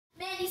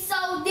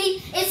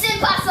deep, it's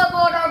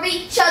impossible to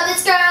reach her.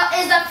 This girl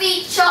is a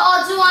feature,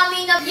 or do I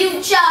mean the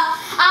future?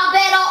 I'll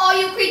bet on all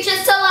you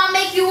creatures till I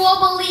make you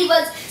all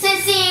believers.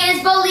 Sincere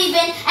is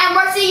believing, and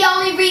work's the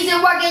only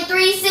reason. Working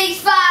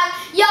 365.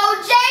 Yo,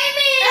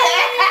 Jamie!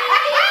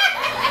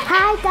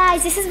 Hi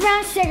guys, this is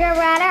Brown Sugar.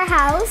 We're at our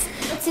house.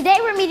 Today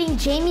we're meeting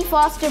Jamie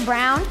Foster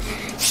Brown.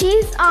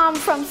 She's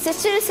from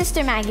Sister to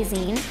Sister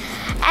magazine.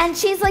 And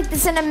she's like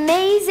an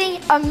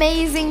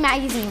amazing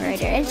magazine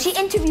writer. And she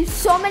interviews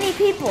so many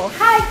people.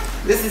 Hi,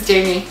 this is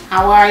Jamie.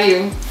 How are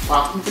you?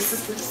 Welcome to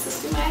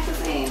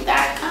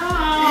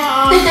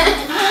SisterToSisterMagazine.com.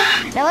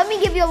 Now let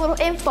me give you a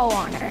little info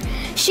on her.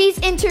 She's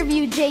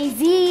interviewed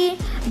Jay-Z,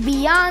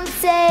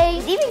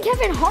 Beyonce, even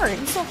Kevin Hart.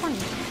 He's so funny.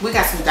 We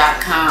got some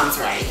 .coms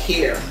right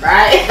here,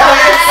 right?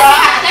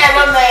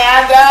 I'm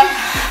Amanda.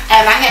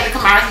 And I had to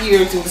come out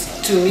here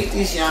to meet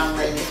these young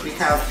ladies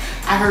because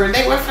I heard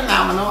they were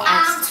phenomenal.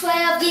 I'm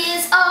 12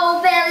 years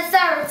old, barely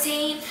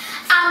 13.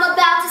 I'm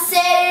about to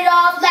set it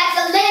off like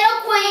a little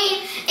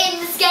queen.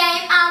 In this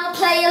game, I'ma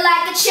play it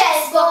like a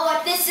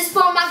chessboard. This is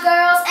for my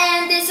girls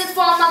and this is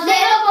for my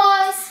little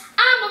boys.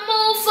 I'ma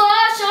move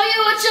forward, show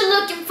you what you're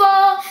looking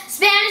for.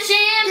 Spanish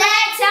and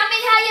black, tell me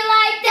how you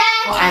like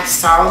that. Well, I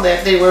saw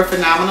that they were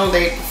phenomenal.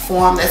 They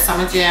performed at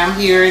Summer Jam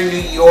here in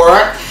New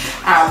York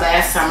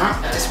last summer.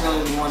 I just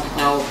really wanted to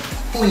know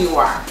who you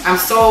are. I'm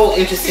so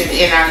interested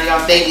in our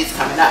young babies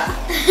coming up.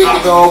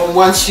 Although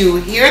once you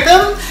hear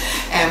them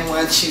and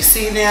once you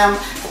see them,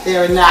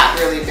 they're not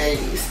really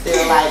babies.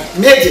 They're like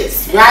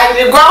midgets, right?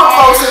 They're grown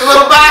folks in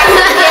little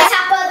bodies.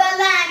 Top of the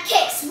line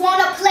kicks,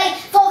 wanna play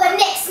for the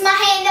Knicks. My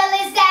handle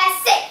is that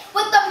sick.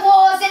 With the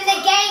wars in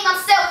the game, I'm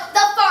still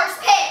the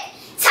first pick.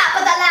 Top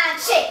of the line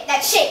chick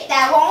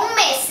that won't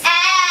miss.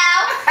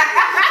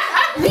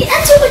 Ow. We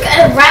entered like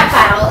a rap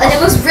battle, and it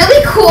was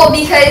really cool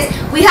because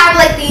we have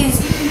like these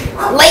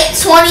late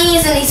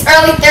 20s and these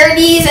early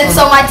 30s, and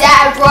so my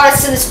dad brought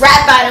us to this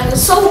rap battle. It was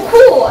so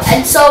cool,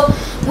 and so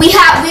we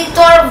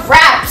thought of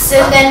raps,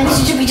 and then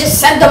we just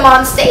sent them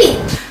on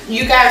stage.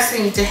 You guys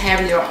seem to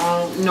have your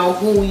own, know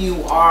who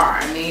you are.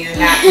 I mean, you're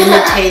not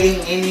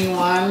imitating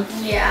anyone.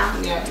 Yeah.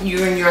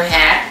 You and your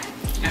hat,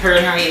 her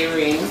and her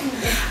earrings.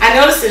 I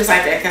notice things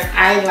like that because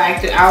I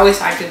always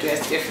like to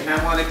dress different. I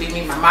want to be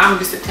me. My mom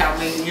used to tell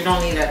me, you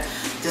don't need a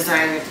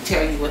designer to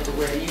tell you what to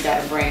wear. You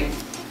got a brain.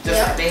 Just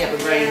like they have a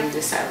brain and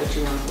decide what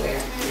you want to wear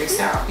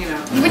yourself, you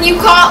know. When you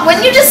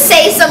just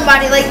say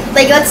somebody, like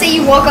let's say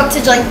you walk up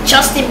to like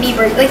Justin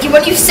Bieber, like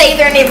when you say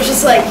their name, it's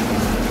just like,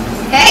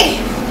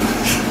 hey.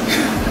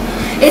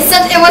 It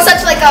was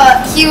such like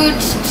a huge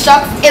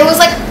shock. It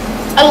was like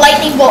a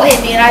lightning bolt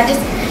hit me, and I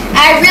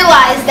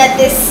realized that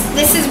this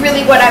is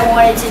really what I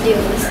wanted to do.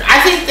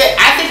 I think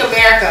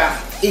America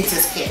eats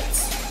its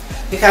kids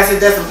because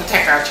it doesn't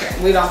protect our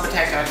children. We don't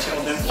protect our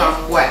children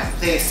from what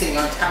they see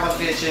on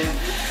television.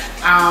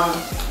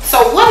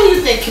 So what do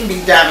you think can be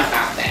done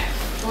about that?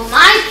 Well,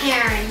 my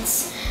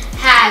parents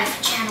have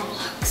channel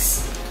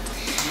locks.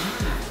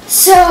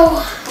 So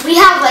we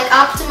have like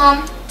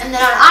Optimum, and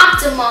then on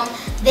Optimum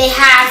they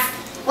have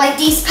like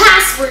these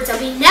passwords that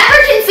we never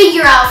can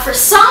figure out for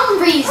some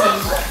reason,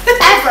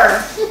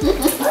 ever.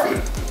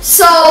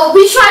 So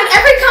we tried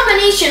every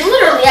combination,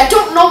 literally, I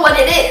don't know what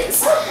it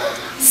is.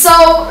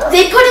 So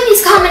they put in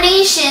these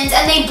combinations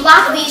and they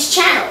block these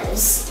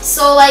channels.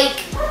 So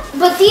like,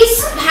 but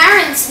these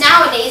parents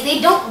nowadays, they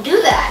don't do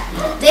that.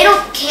 They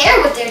don't care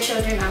what their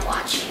children are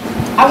watching.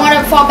 I want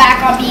to fall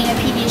back on being a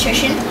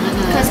pediatrician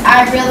because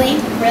I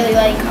really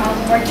like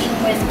working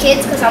with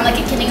kids because I'm like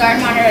a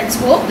kindergarten monitor at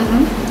school.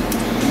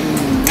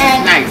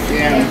 And nice,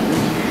 yeah.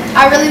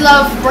 I really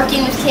love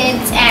working with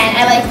kids and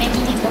I like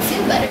making people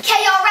feel better.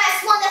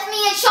 KRS One left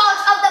me in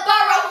charge of the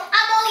borough.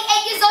 I'm only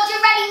 8 years old, you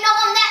already know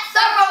I'm that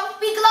thorough.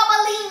 We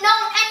globally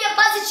known and your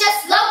buzz is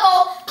just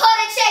local. Put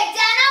a check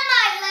down, I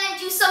might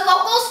land you some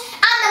vocals.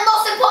 I'm the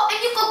most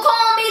important, you can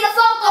call me the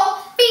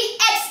focal.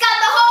 BX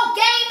got the whole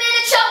game in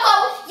a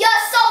choco.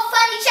 You're so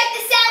funny, check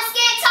the sound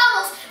scan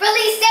totals.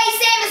 Release day,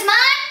 same as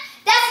mine?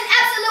 That's an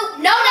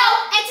absolute no-no.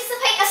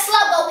 Anticipate a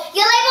sluggo.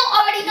 Your label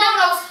already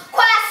knows.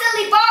 Quiet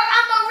silly bird,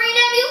 I'ma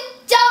rename you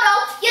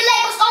Dodo. Your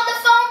label's on the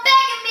phone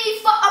begging me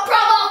for a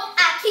promo.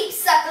 I keep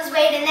suckers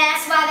waiting,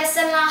 that's why they're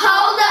saying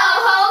hold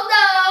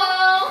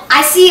on. I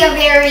see a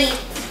very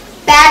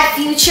bad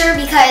future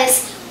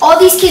because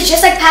all these kids, just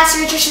like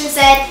Pastor Richardson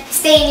said,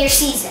 stay in your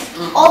season.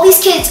 All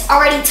these kids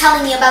already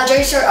telling me about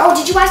Jersey Shore. Oh,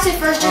 did you watch the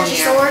first Jersey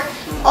Shore?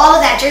 All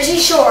of that,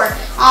 Jersey Shore.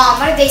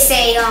 What did they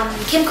say?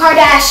 Kim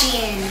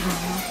Kardashian.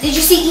 Did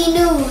you see E!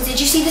 News? Did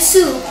you see The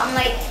Soup? I'm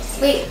like,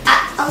 wait,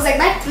 I was like,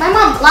 my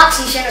mom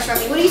blocks these channels from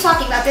me. What are you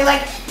talking about? They're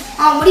like,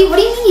 what do you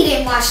mean you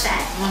didn't watch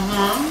that?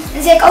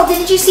 It's like, oh,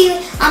 didn't you see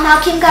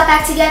how Kim got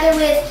back together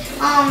with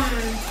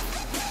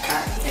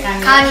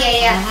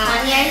Kanye? Yeah,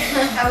 Kanye.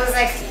 I was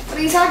like, what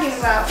are you talking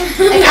about?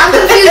 Like, I'm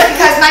confused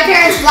because my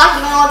parents blocked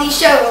me on all these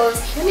shows.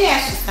 Let me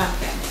ask you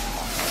something.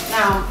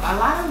 Now,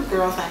 a lot of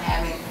girls are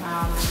having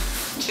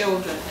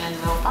children and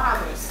no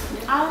fathers.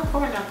 How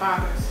important are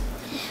fathers?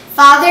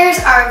 Fathers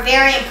are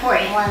very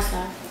important. Why is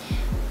that?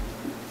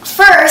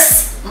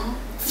 First,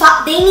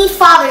 they need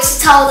fathers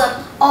to tell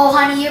them, oh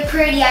honey, you're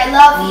pretty, I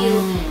love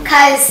you.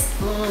 Because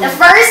the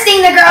first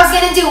thing the girl's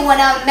gonna do when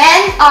a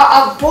man or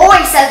a boy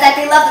says that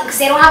they love them because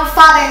they don't have a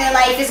father in their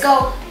life is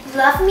go, you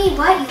love me?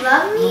 What? You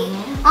love me?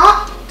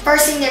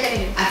 First thing they're gonna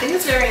do. I think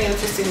it's very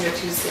interesting that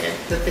you said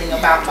the thing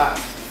about love.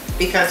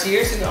 Because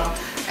years ago,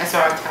 I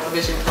saw a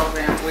television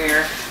program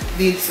where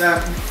these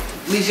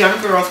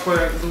young girls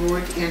were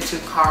lured into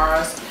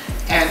cars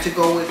and to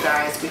go with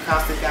guys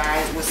because the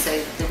guys would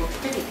say they were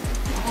pretty.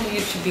 Oh, you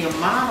should be a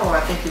model.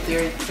 I think you're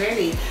very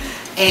pretty.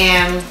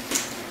 And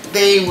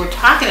they were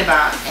talking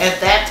about at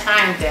that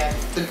time that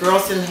the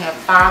girls didn't have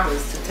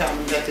fathers to tell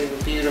them that they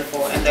were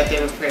beautiful and that they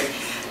were pretty.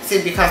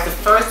 See, because the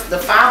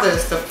father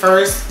is the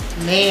first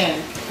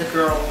man the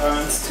girl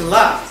learns to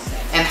love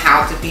and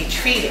how to be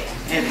treated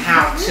and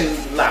how to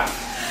love.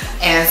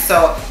 And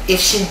so if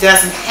she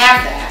doesn't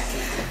have that,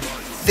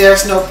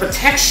 there's no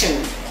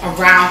protection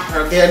around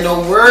her. There are no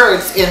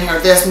words in her.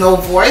 There's no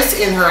voice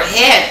in her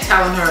head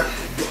telling her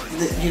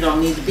that you don't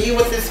need to be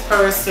with this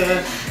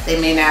person. They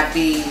may not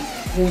be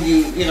who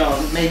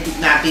may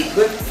not be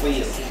good for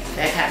you.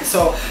 That happens.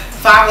 So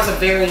fathers are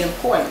very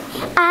important.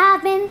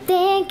 I've been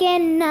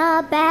thinking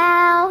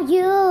about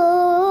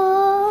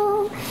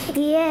you,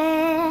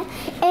 yeah,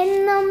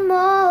 in the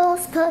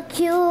most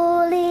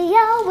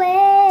peculiar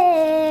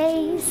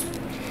ways.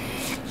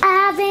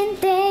 I've been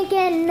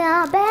thinking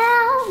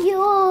about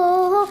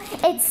you.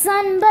 It's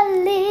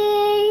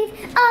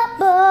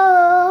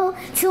unbelievable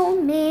to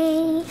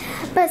me,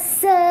 but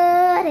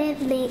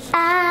suddenly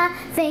I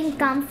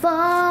think I'm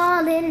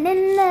falling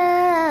in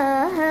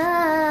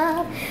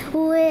love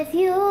with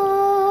you.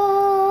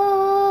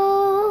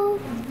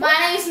 My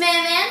name's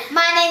Man.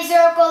 My name's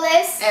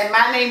Zircolis. And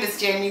my name is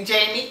Jamie,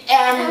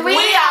 and we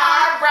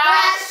are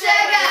Brown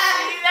Sugar.